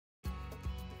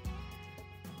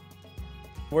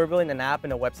We're building an app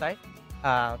and a website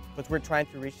because we're trying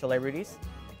to reach celebrities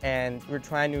and we're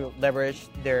trying to leverage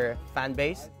their fan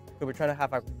base. So we're trying to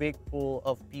have a big pool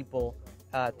of people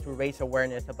to raise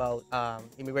awareness about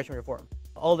immigration reform.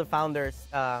 All the founders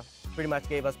pretty much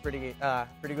gave us pretty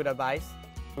good advice.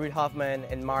 Reid Hoffman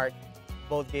and Mark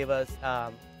both gave us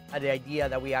the idea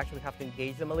that we actually have to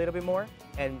engage them a little bit more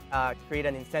and create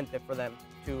an incentive for them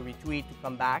to retweet, to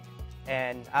come back.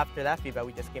 And after that feedback,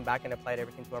 we just came back and applied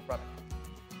everything to our product.